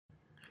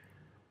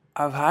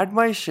I've had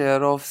my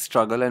share of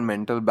struggle and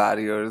mental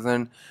barriers,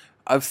 and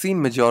I've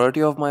seen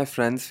majority of my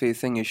friends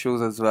facing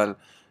issues as well.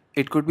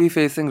 It could be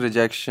facing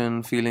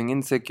rejection, feeling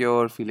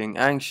insecure, feeling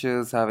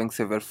anxious, having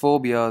severe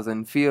phobias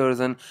and fears,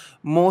 and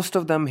most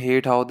of them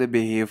hate how they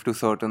behave to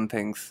certain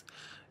things.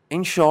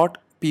 In short,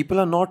 people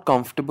are not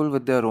comfortable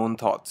with their own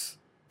thoughts.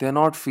 They're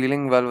not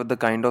feeling well with the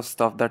kind of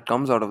stuff that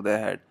comes out of their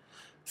head.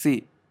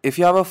 See, if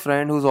you have a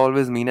friend who's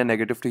always mean and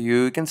negative to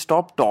you, you can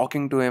stop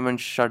talking to him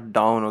and shut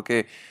down,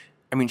 okay?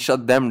 I mean,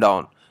 shut them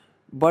down.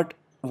 But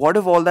what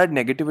if all that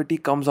negativity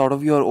comes out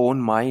of your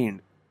own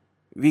mind?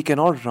 We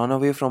cannot run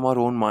away from our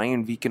own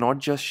mind. We cannot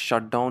just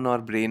shut down our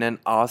brain and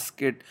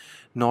ask it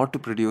not to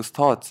produce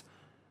thoughts.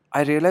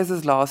 I realized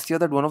this last year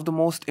that one of the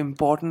most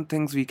important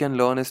things we can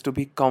learn is to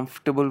be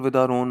comfortable with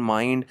our own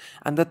mind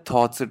and the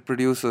thoughts it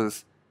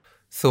produces.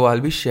 So,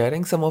 I'll be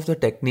sharing some of the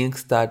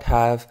techniques that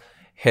have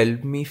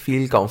helped me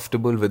feel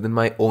comfortable within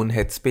my own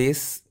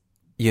headspace,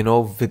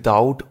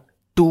 without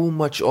too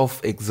much of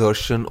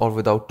exertion or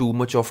without too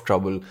much of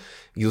trouble.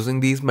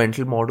 Using these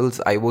mental models,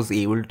 I was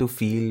able to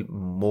feel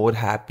more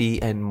happy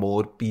and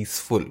more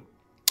peaceful.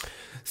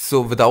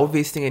 So, without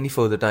wasting any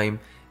further time,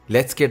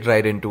 let's get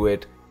right into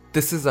it.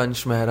 This is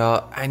Ansh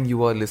Mehra, and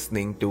you are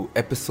listening to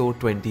episode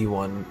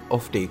 21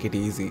 of Take It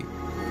Easy.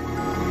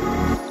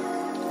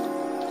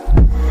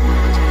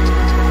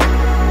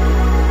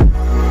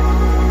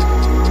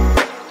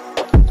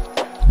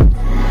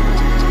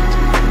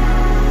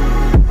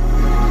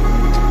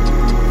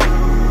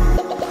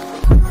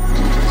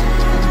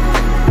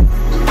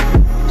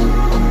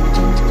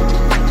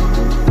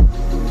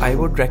 I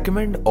would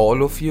recommend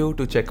all of you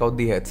to check out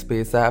the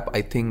Headspace app.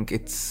 I think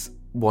it's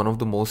one of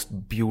the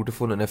most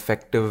beautiful and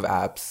effective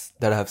apps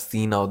that I've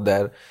seen out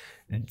there.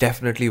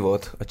 Definitely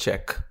worth a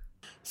check.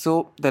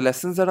 So, the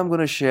lessons that I'm going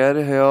to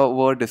share here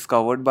were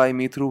discovered by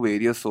me through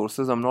various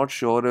sources. I'm not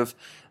sure if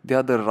they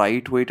are the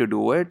right way to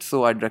do it.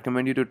 So, I'd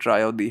recommend you to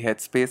try out the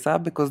Headspace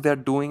app because they're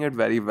doing it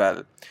very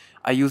well.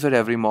 I use it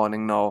every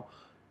morning now.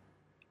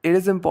 It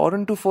is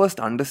important to first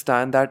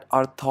understand that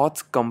our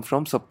thoughts come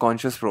from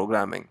subconscious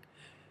programming.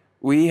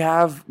 We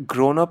have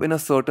grown up in a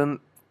certain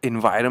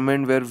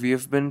environment where we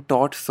have been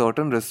taught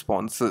certain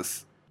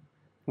responses.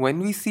 When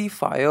we see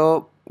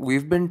fire,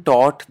 we've been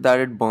taught that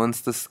it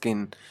burns the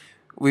skin.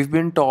 We've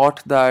been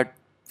taught that,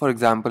 for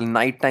example,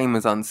 nighttime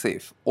is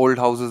unsafe, old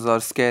houses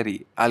are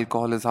scary,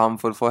 alcohol is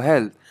harmful for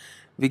health.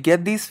 We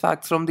get these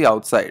facts from the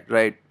outside,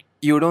 right?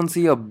 You don't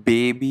see a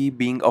baby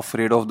being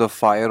afraid of the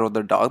fire or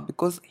the dark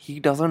because he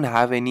doesn't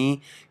have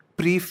any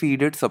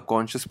pre-feeded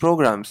subconscious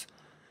programs.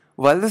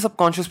 While the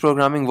subconscious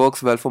programming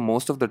works well for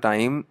most of the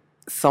time,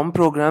 some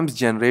programs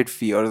generate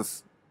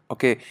fears.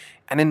 Okay.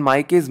 And in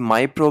my case,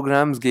 my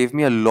programs gave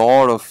me a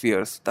lot of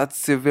fears that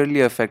severely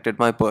affected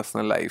my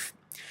personal life.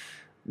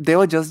 They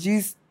were just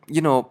these,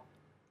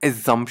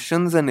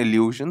 assumptions and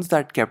illusions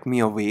that kept me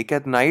awake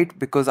at night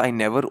because I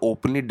never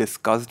openly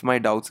discussed my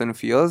doubts and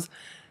fears.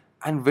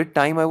 And with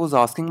time, I was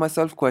asking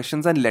myself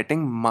questions and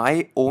letting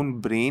my own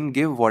brain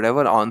give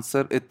whatever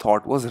answer it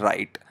thought was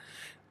right.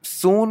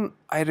 Soon,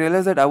 I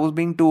realized that I was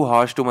being too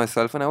harsh to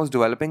myself and I was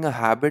developing a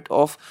habit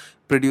of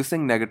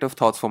producing negative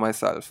thoughts for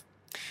myself.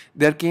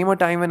 There came a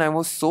time when I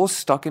was so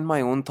stuck in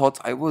my own thoughts,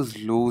 I was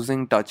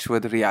losing touch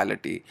with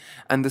reality.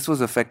 And this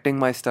was affecting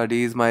my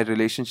studies, my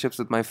relationships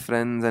with my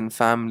friends and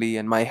family,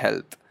 and my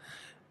health.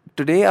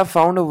 Today, I've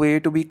found a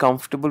way to be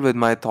comfortable with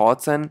my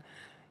thoughts, and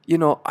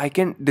I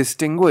can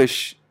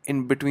distinguish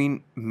in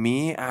between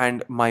me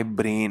and my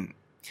brain.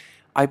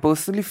 I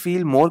personally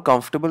feel more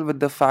comfortable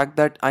with the fact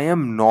that I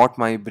am not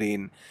my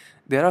brain.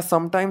 There are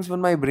some times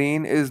when my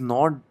brain is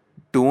not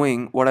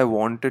doing what I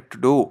want it to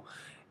do.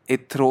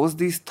 It throws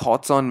these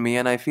thoughts on me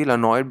and I feel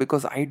annoyed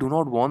because I do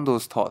not want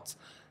those thoughts.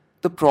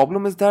 The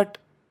problem is that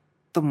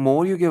the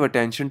more you give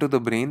attention to the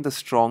brain, the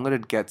stronger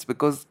it gets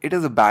because it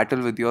is a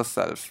battle with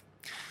yourself.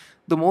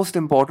 The most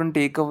important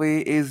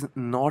takeaway is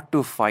not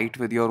to fight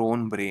with your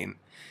own brain.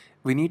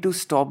 We need to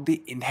stop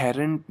the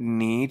inherent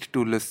need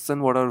to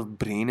listen what our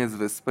brain is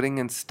whispering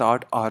and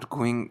start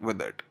arguing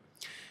with it.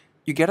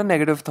 You get a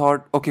negative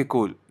thought, okay,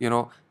 cool,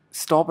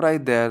 stop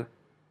right there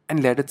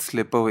and let it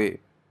slip away.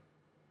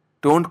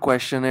 Don't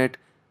question it.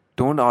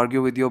 Don't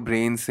argue with your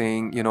brain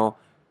saying,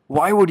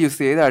 why would you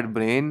say that,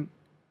 brain?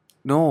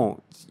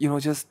 No,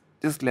 just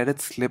let it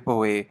slip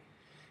away.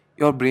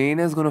 Your brain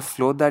is going to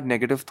float that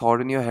negative thought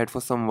in your head for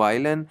some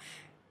while, and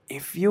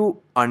if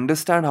you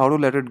understand how to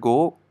let it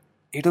go,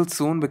 it'll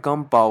soon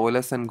become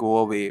powerless and go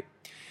away.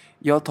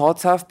 Your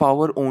thoughts have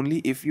power only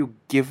if you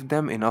give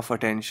them enough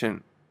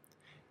attention.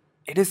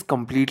 It is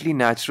completely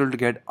natural to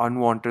get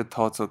unwanted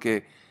thoughts,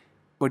 okay?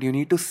 But you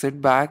need to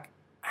sit back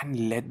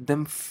and let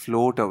them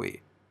float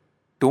away.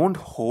 Don't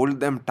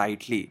hold them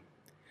tightly.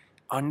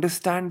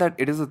 Understand that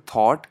it is a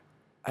thought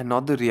and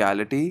not the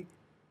reality,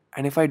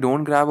 and if I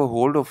don't grab a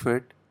hold of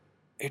it,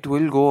 it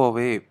will go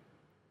away.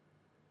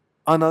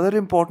 Another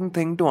important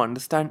thing to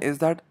understand is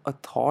that a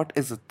thought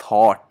is a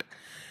thought.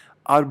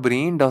 Our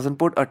brain doesn't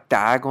put a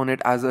tag on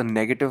it as a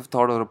negative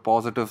thought or a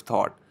positive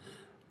thought.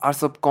 Our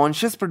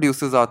subconscious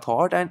produces our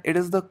thought, and it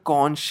is the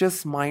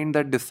conscious mind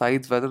that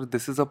decides whether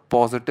this is a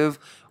positive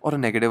or a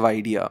negative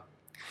idea.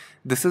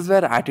 This is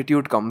where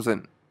attitude comes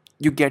in.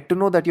 You get to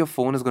know that your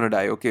phone is going to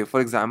die. Okay, for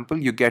example,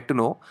 you get to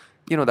know,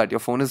 that your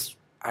phone is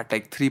at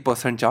like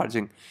 3%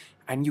 charging,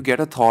 and you get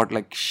a thought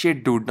like,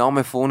 shit, dude, now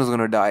my phone is going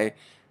to die.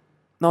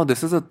 Now,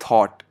 this is a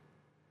thought.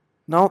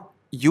 Now,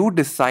 you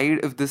decide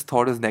if this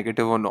thought is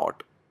negative or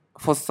not.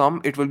 For some,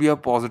 it will be a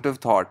positive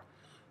thought.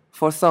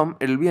 For some,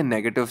 it'll be a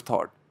negative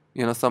thought.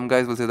 Some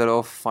guys will say that,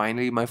 oh,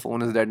 finally, my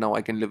phone is dead, now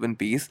I can live in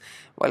peace.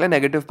 While a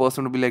negative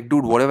person will be like,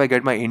 dude, what if I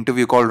get my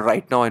interview call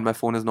right now and my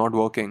phone is not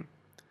working?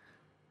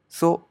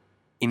 So,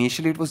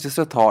 initially, it was just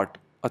a thought.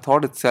 A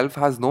thought itself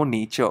has no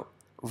nature.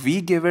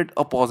 We give it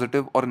a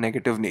positive or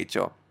negative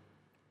nature.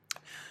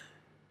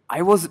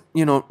 I was,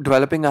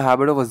 developing a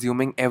habit of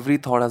assuming every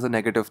thought as a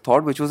negative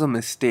thought, which was a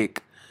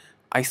mistake.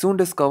 I soon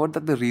discovered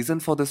that the reason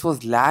for this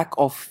was lack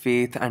of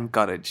faith and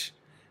courage.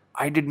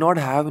 I did not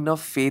have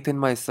enough faith in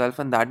myself,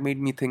 and that made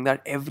me think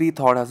that every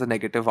thought has a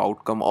negative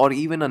outcome or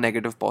even a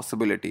negative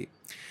possibility.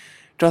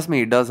 Trust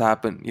me, it does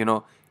happen.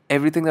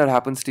 Everything that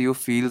happens to you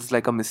feels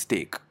like a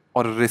mistake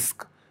or a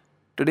risk.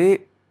 Today,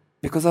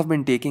 because I've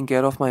been taking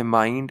care of my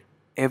mind,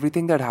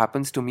 everything that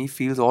happens to me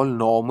feels all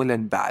normal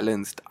and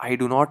balanced. I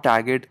do not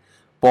tag it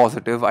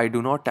positive, I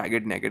do not tag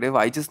it negative.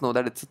 I just know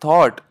that it's a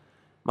thought.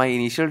 My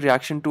initial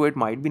reaction to it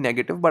might be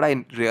negative, but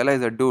I realize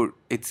that, dude,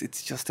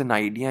 it's just an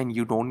idea and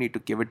you don't need to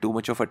give it too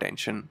much of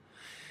attention.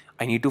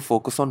 I need to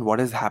focus on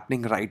what is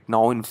happening right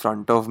now in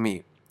front of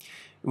me.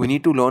 We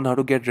need to learn how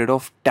to get rid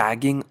of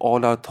tagging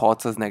all our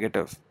thoughts as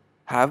negative.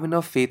 Have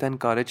enough faith and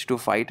courage to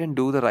fight and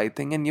do the right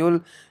thing, and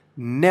you'll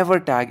never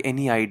tag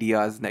any idea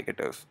as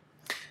negative.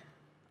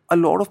 A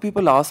lot of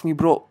people ask me,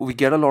 bro, we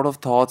get a lot of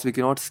thoughts, we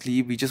cannot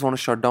sleep, we just want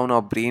to shut down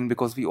our brain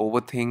because we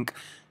overthink.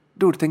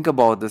 Dude, think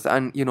about this.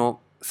 And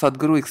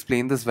Sadhguru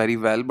explained this very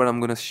well, but I'm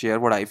going to share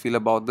what I feel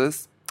about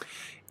this.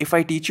 If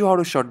I teach you how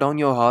to shut down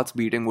your heart's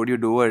beating, would you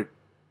do it?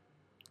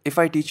 If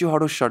I teach you how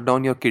to shut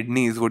down your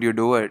kidneys, would you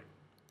do it?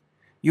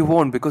 You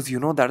won't, because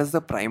that is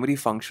the primary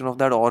function of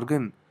that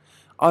organ.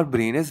 Our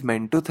brain is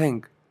meant to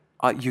think.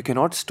 You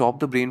cannot stop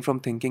the brain from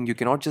thinking. You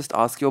cannot just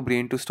ask your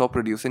brain to stop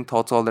producing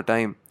thoughts all the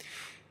time.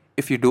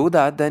 If you do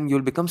that, then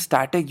you'll become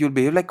static. You'll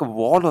behave like a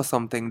wall or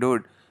something,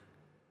 dude.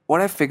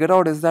 What I figured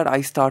out is that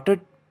I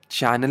started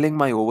channeling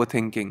my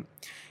overthinking.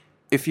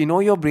 If you know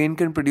your brain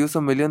can produce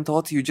 1,000,000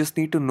 thoughts, you just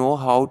need to know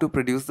how to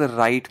produce the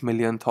right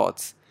 1,000,000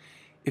 thoughts.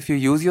 If you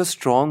use your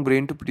strong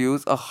brain to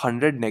produce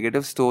 100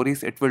 negative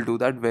stories, it will do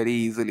that very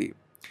easily.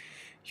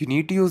 You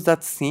need to use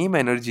that same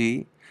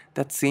energy,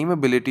 that same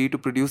ability to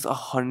produce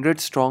 100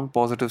 strong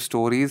positive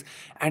stories,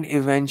 and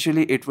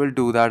eventually it will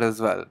do that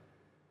as well.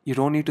 You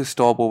don't need to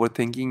stop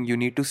overthinking. You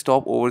need to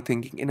stop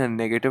overthinking in a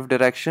negative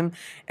direction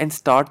and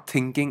start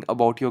thinking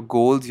about your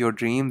goals, your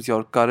dreams,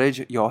 your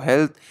courage, your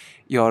health,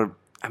 your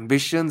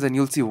ambitions, and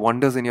you'll see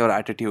wonders in your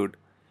attitude.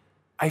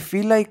 I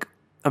feel like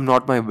I'm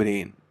not my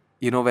brain.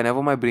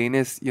 Whenever my brain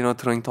is,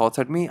 throwing thoughts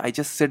at me, I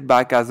just sit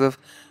back as if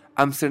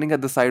I'm sitting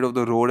at the side of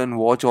the road and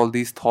watch all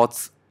these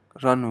thoughts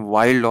run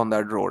wild on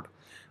that road.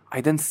 I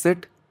then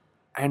sit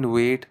and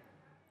wait,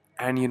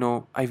 and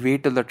I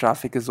wait till the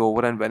traffic is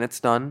over, and when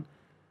it's done,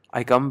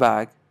 I come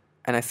back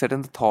and I sit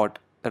in the thought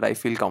that I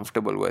feel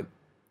comfortable with.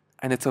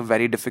 And it's a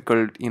very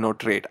difficult,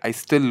 trait. I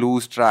still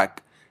lose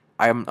track.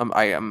 I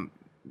am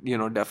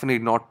definitely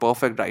not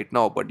perfect right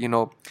now, but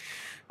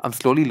I'm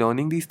slowly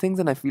learning these things,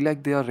 and I feel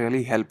like they are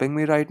really helping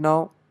me right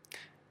now.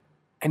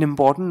 An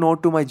important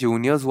note to my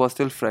juniors who are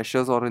still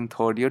freshers or in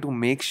third year, to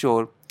make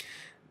sure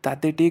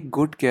that they take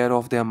good care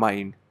of their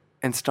mind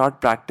and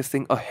start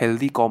practicing a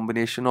healthy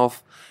combination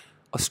of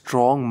a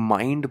strong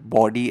mind,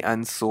 body,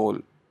 and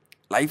soul.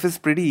 Life is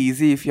pretty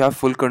easy if you have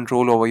full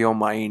control over your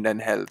mind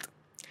and health.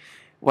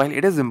 While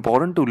it is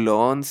important to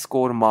learn,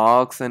 score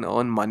marks, and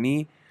earn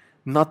money,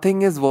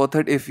 nothing is worth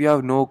it if you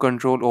have no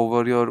control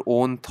over your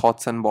own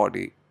thoughts and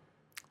body.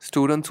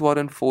 Students who are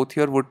in fourth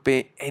year would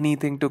pay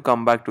anything to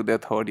come back to their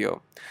third year.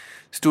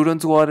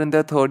 Students who are in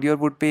their third year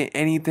would pay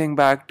anything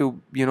back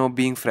to,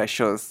 being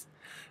freshers.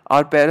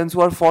 Our parents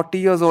who are 40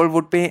 years old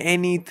would pay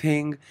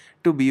anything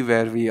to be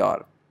where we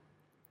are.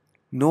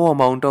 No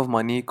amount of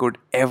money could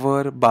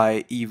ever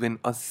buy even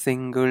a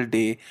single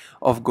day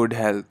of good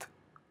health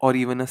or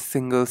even a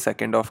single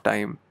second of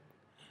time.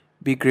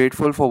 Be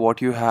grateful for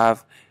what you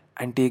have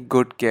and take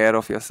good care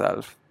of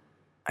yourself,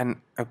 and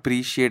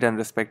appreciate and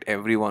respect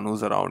everyone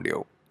who's around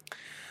you.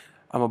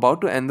 I'm about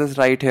to end this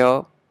right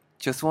here.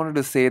 Just wanted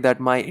to say that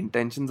my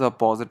intentions are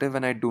positive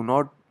and I do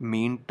not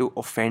mean to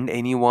offend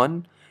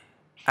anyone.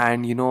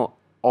 And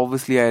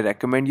obviously I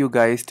recommend you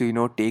guys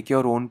to take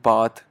your own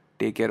path,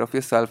 take care of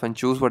yourself, and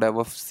choose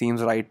whatever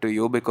seems right to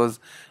you, because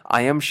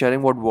I am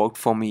sharing what worked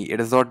for me. It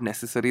is not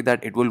necessary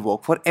that it will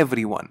work for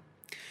everyone.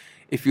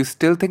 If you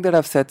still think that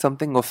I've said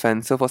something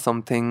offensive or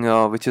something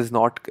which is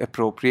not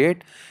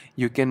appropriate,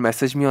 you can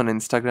message me on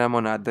Instagram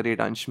on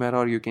 @Anshmehra,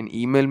 or you can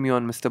email me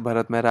on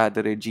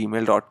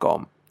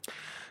mrbharatmehra@gmail.com.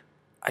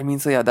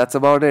 So yeah, that's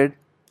about it.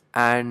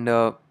 And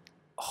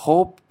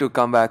hope to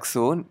come back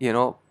soon.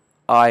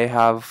 I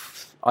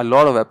have a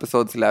lot of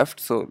episodes left,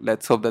 so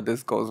let's hope that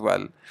this goes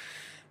well.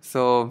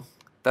 So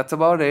that's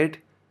about it.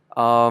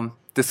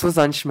 This was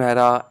Ansh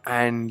Mehra,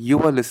 and you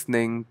were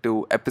listening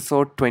to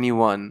episode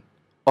 21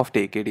 of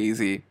Take It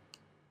Easy.